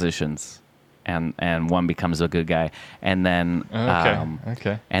positions, and one becomes a good guy, and then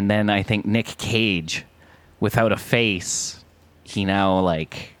Okay. and then I think Nick Cage, without a face, he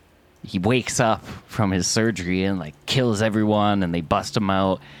wakes up from his surgery and like kills everyone, and they bust him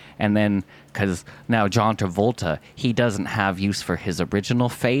out. And then, because now John Travolta, he doesn't have use for his original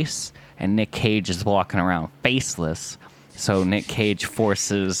face, and Nick Cage is walking around faceless. So Nick Cage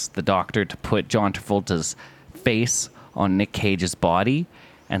forces the doctor to put John Travolta's face on Nick Cage's body.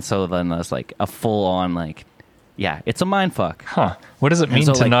 And so then there's like a full-on it's a mind fuck. Huh. What does it mean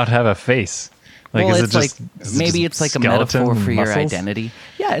so, to like- not have a face? Like, Well, is it's it just maybe it's like a skeleton metaphor for your muscles? identity.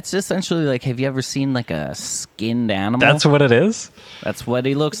 Yeah, it's essentially like, have you ever seen like a skinned animal? That's what it is? That's what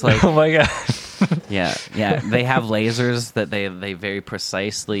he looks like. Oh my god. Yeah. They have lasers that they very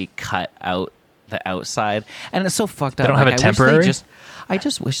precisely cut out the outside, and it's so fucked up. don't have a temporary? I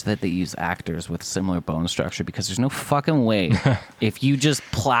just wish that they use actors with similar bone structure, because there's no fucking way if you just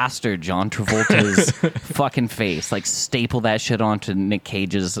plaster John Travolta's fucking face, like staple that shit onto Nick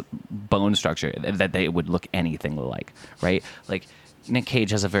Cage's bone structure, that they would look anything alike, right? Like Nick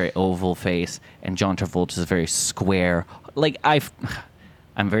Cage has a very oval face, and John Travolta's a very square. Like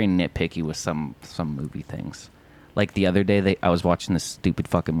I'm very nitpicky with some movie things. Like the other day, I was watching this stupid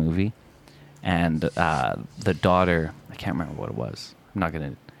fucking movie, and the daughter, I can't remember what it was. I'm not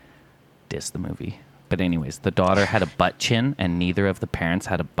going to diss the movie. But anyways, the daughter had a butt chin, and neither of the parents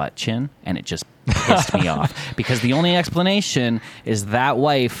had a butt chin, and it just pissed me off. Because the only explanation is that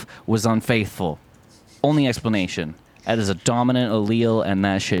wife was unfaithful. Only explanation. That is a dominant allele, and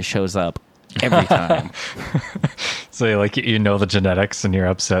that shit shows up every time. So like you know the genetics and you're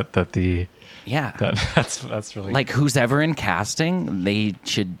upset that Yeah. that's really Like, who's ever in casting, they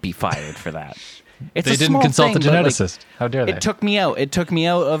should be fired for that. It's they a didn't small consult thing, a but, like, geneticist. How dare they? It took me out. It took me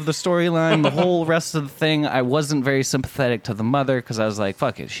out of the storyline. The whole rest of the thing, I wasn't very sympathetic to the mother, because I was like,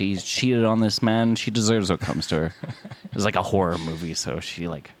 fuck it. She's cheated on this man. She deserves what comes to her. It was like a horror movie, so she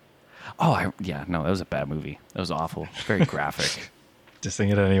like... it was a bad movie. It was awful. Very graphic.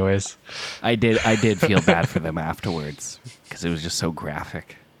 Dissing it anyways. I did feel bad for them afterwards, because it was just so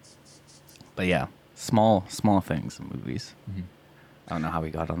graphic. But yeah, small things in movies. Mm-hmm. I don't know how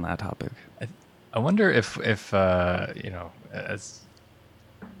we got on that topic. I wonder if I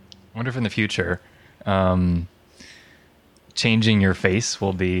wonder if in the future, changing your face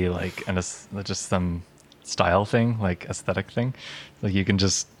will be like just some style thing, like aesthetic thing. Like you can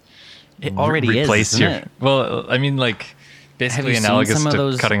just It already replace is, your. isn't it? Well, I mean, like basically you seen analogous some of to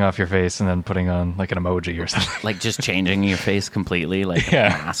those- cutting off your face and then putting on like an emoji or something. Like just changing your face completely, like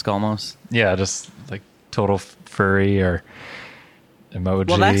Yeah. a mask almost. Yeah, just like total furry or emoji.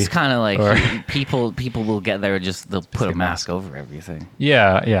 Well, that's kind of like or- people will get there, they'll put a mask over everything.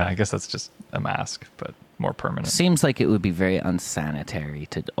 Yeah, I guess that's just a mask, but more permanent. Seems like it would be very unsanitary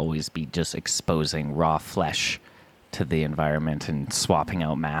to always be just exposing raw flesh to the environment and swapping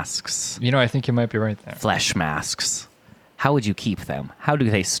out masks, You know, I think you might be right there. flesh masks. How would you keep them? How do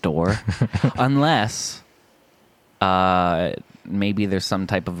they store? Unless maybe there's some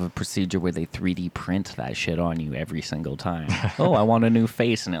type of a procedure where they 3D print that shit on you every single time. Oh, I want a new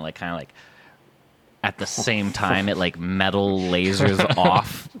face, and it like kind of like at the same time it like metal lasers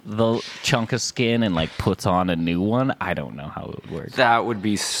off the chunk of skin and like puts on a new one. I don't know how it would work. That would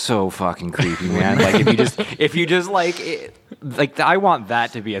be so fucking creepy, man. Like if you just like I want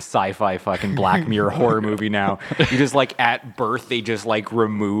that to be a sci-fi fucking Black Mirror horror movie now. You just like at birth they just like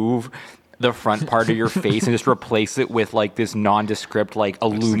remove the front part of your face and just replace it with like this nondescript like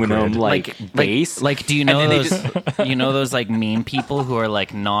aluminum like base. Like, do you know And then those? You know those like meme people who are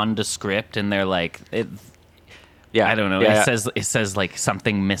like nondescript and they're like, Yeah, I don't know. Yeah, It says like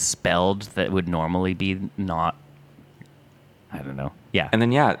something misspelled that would normally be not. I don't know. Yeah, And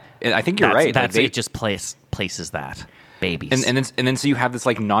then I think you're right. That's like, it. Just places that babies. and then so you have this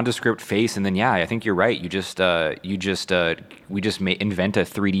like nondescript face, and then I think you're right. We just invent a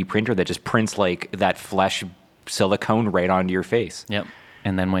 3D printer that just prints like that flesh silicone right onto your face. Yep.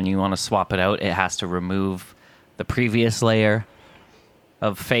 And then when you want to swap it out, it has to remove the previous layer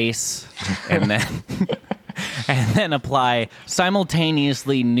of face and then apply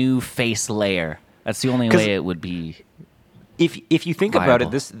simultaneously new face layer. That's the only 'Cause way it would be. If you think about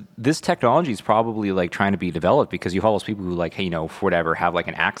Viable. it, this technology is probably like trying to be developed because you have all those people who like, hey, for whatever, have like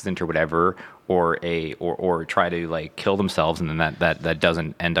an accident or whatever, or try to like kill themselves, and then that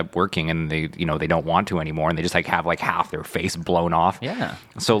doesn't end up working, and they they don't want to anymore, and they just like have like half their face blown off. Yeah.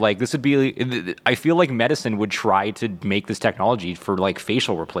 So like this would be, I feel like medicine would try to make this technology for like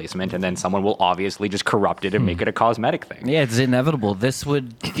facial replacement, and then someone will obviously just corrupt it and make it a cosmetic thing. Yeah, it's inevitable. This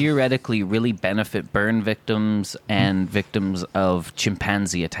would theoretically really benefit burn victims and victims of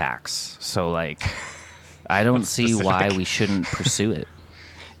chimpanzee attacks. So, like, I don't see why we shouldn't pursue it.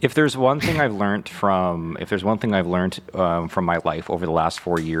 If there's one thing I've learned from my life over the last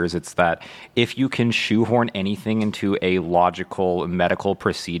 4 years, it's that if you can shoehorn anything into a logical medical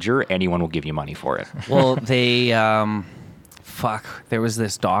procedure, anyone will give you money for it. Well, there was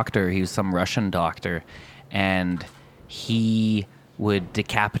this doctor, he was some Russian doctor, and he would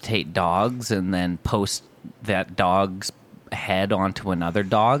decapitate dogs and then post that dog's head onto another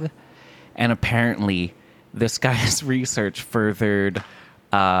dog. And apparently this guy's research furthered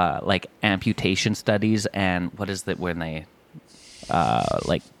like amputation studies and what is that when they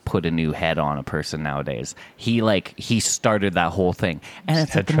like put a new head on a person nowadays. He started that whole thing, and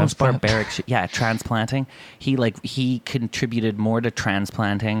it's like the most barbaric shit. Yeah, transplanting. He contributed more to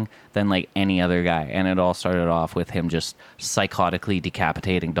transplanting than like any other guy, and it all started off with him just psychotically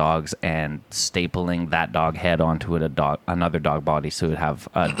decapitating dogs and stapling that dog head onto another dog body, so it would have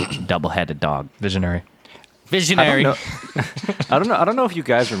a double-headed dog. Visionary. Visionary. I don't know if you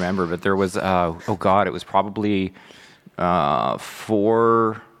guys remember, but there was it was probably probably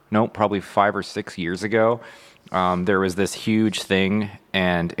 5 or 6 years ago. There was this huge thing,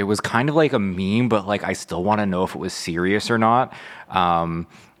 and it was kind of like a meme, but like I still want to know if it was serious or not.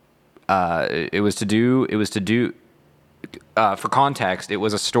 It was to do. For context, it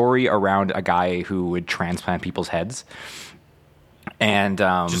was a story around a guy who would transplant people's heads, and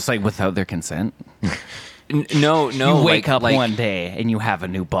Just like without their consent. no, You wake up like, one day and you have a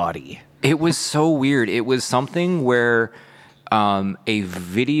new body. It was so weird. It was something where a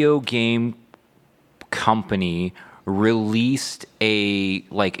video game company released a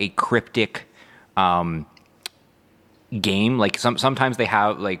cryptic game. Like sometimes they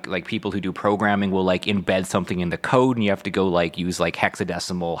have like people who do programming will like embed something in the code, and you have to go like use like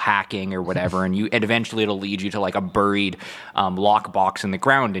hexadecimal hacking or whatever, and eventually it'll lead you to like a buried lockbox in the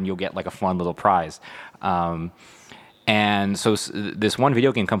ground, and you'll get like a fun little prize. And so this one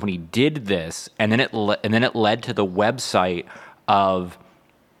video game company did this, and then it led to the website of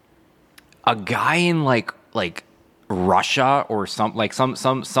a guy in like Russia or some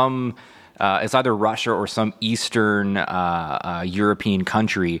it's either Russia or some Eastern European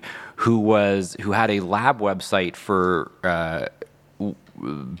country who had a lab website for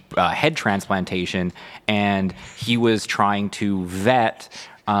head transplantation, and he was trying to vet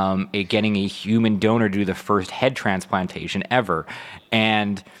getting a human donor to do the first head transplantation ever,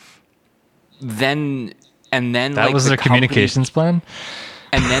 and then That like, was the their company- communications plan?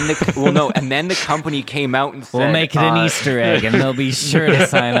 And then the company came out and said, We'll make it an Easter egg, and they'll be sure to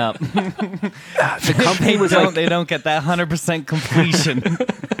sign up. The company was like, they don't get that 100% completion.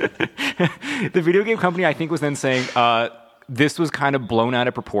 the video game company, I think, was then saying, this was kind of blown out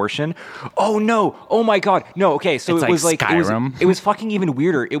of proportion. Oh no! Oh my god! No. Okay, so It's it was like Skyrim. it was fucking even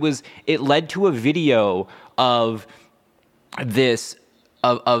weirder. It led to a video of this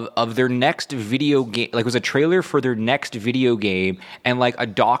of their next video game. Like, it was a trailer for their next video game, and like a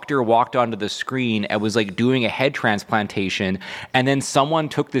doctor walked onto the screen and was like doing a head transplantation, and then someone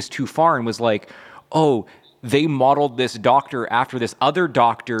took this too far and was like, oh, they modeled this doctor after this other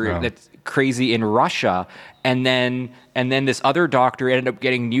doctor that's crazy in Russia, and then this other doctor ended up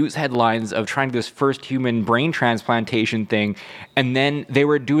getting news headlines of trying this first human brain transplantation thing, and then they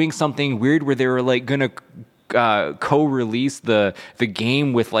were doing something weird where they were like gonna co-release the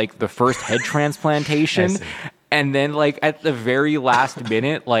game with like the first head transplantation. And then, like, at the very last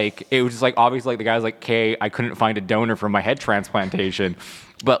minute, like, it was just like, obviously, like, the guy's like, okay, I couldn't find a donor for my head transplantation.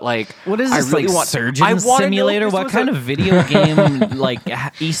 But, like, What is this, really Surgeon Simulator? What kind of video game, like,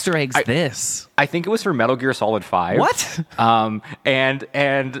 Easter eggs this? I think it was for Metal Gear Solid 5. What? And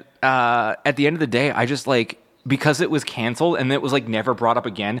at the end of the day, I just, like, because it was canceled and it was, like, never brought up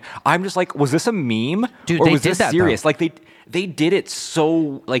again, I'm just like, was this a meme? Dude, or they was did this that, serious? though. Like, they did it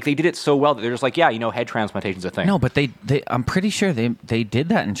so well that they're just like, yeah, head transplantation's a thing. No, but they I'm pretty sure they did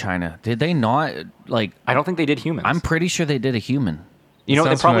that in China. Did they not? Like, I don't think they did humans. I'm pretty sure they did a human. they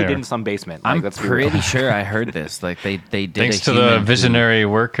Sounds probably familiar. did in some basement. Like, I'm let's be real. pretty sure I heard this. Like, they did Thanks a to human the who- visionary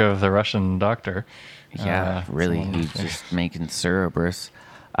work of the Russian doctor. Yeah, really. He's just making Cerberus.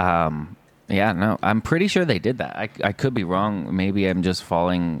 Yeah, no, I'm pretty sure they did that. I could be wrong. Maybe I'm just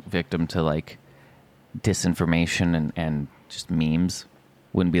falling victim to, like, disinformation and just memes.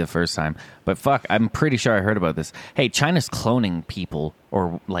 Wouldn't be the first time. But fuck, I'm pretty sure I heard about this. Hey, China's cloning people,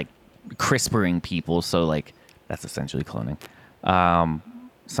 or, like, CRISPRing people. So, like, that's essentially cloning.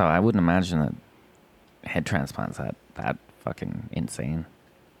 So I wouldn't imagine that head transplants that fucking insane.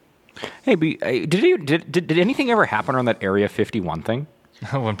 Hey, did anything ever happen on that Area 51 thing?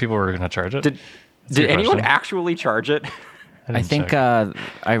 When people were going to charge it? Did your anyone question. actually charge it? I I didn't think check.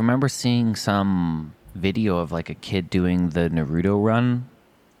 I remember seeing some video of, like, a kid doing the Naruto run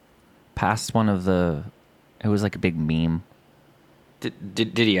past one of the. It was like a big meme.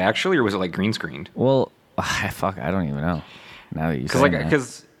 Did he actually, or was it like green screened? Well, fuck, I don't even know. Now that you say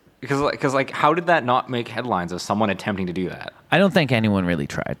that. Because like, how did that not make headlines of someone attempting to do that? I don't think anyone really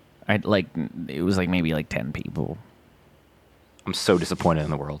tried. It was like maybe like 10 people. I'm so disappointed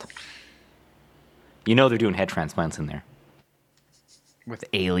in the world. They're doing head transplants in there. With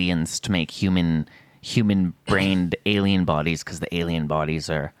aliens to make human brained alien bodies, because the alien bodies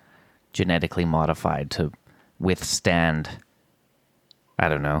are genetically modified to withstand, I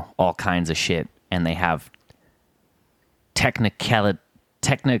don't know, all kinds of shit, and they have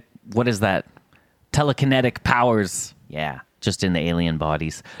what is that? Telekinetic powers. Yeah, just in the alien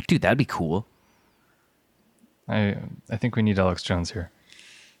bodies. Dude, that'd be cool. I think we need Alex Jones here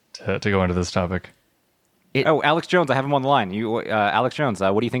to go into this topic. Oh, Alex Jones, I have him on the line. Alex Jones,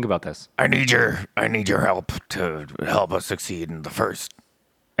 what do you think about this? I need your help to help us succeed in the first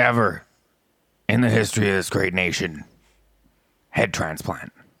ever in the history of this great nation head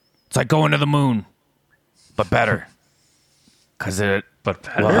transplant. It's like going to the moon, but better. Because it But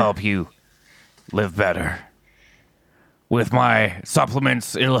will better? help you live better. With my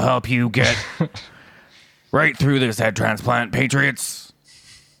supplements, it'll help you get right through this head transplant, Patriots.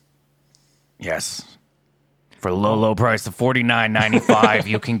 Yes. For a low price of $49.95,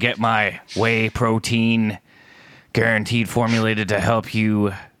 you can get my whey protein, guaranteed formulated to help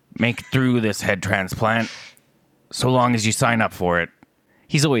you make it through this head transplant, so long as you sign up for it.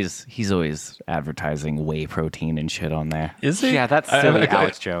 He's always advertising whey protein and shit on there. Is he? Yeah, that's silly,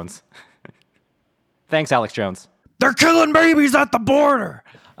 Alex Jones. Thanks, Alex Jones. They're killing babies at the border.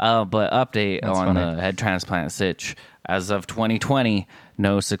 But update That's on funny. the head transplant sitch. As of 2020,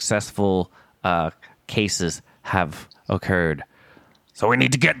 no successful cases have occurred. So we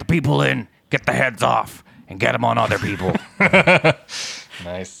need to get the people in, get the heads off, and get them on other people.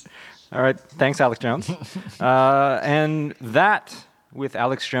 Nice. All right. Thanks, Alex Jones. And that, with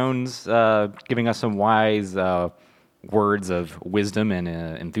Alex Jones giving us some wise words of wisdom and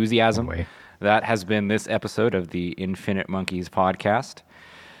enthusiasm, Way. that has been this episode of the Infinite Monkeys podcast.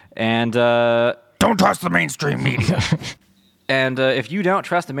 And Don't trust the mainstream media. if you don't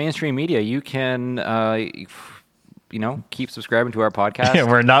trust the mainstream media, you can, keep subscribing to our podcast. Yeah,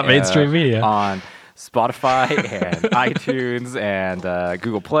 we're not mainstream media. On Spotify and iTunes and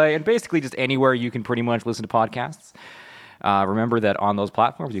Google Play, and basically just anywhere you can pretty much listen to podcasts. Remember that on those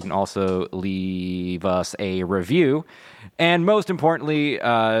platforms, you can also leave us a review. And most importantly,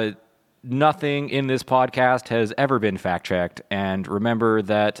 nothing in this podcast has ever been fact-checked. And remember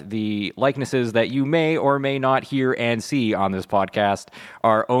that the likenesses that you may or may not hear and see on this podcast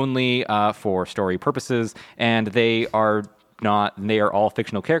are only for story purposes, and they are all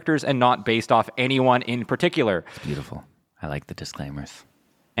fictional characters and not based off anyone in particular. Beautiful. I like the disclaimers.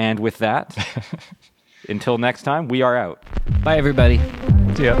 And with that, until next time, we are out. Bye, everybody.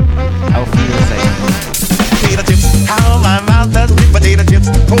 See ya. Auf Wiedersehen. Potato chips, how my mouth does with potato chips.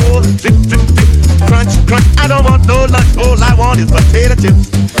 Oh, drip, drip, drip, crunch, crunch. I don't want no lunch, all I want is potato chips.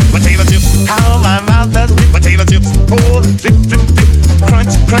 Potato chips, how my mouth does with potato chips. Oh, drip, drip, drip,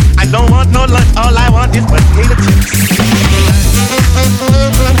 crunch, crunch. I don't want no lunch, all I want is potato chips.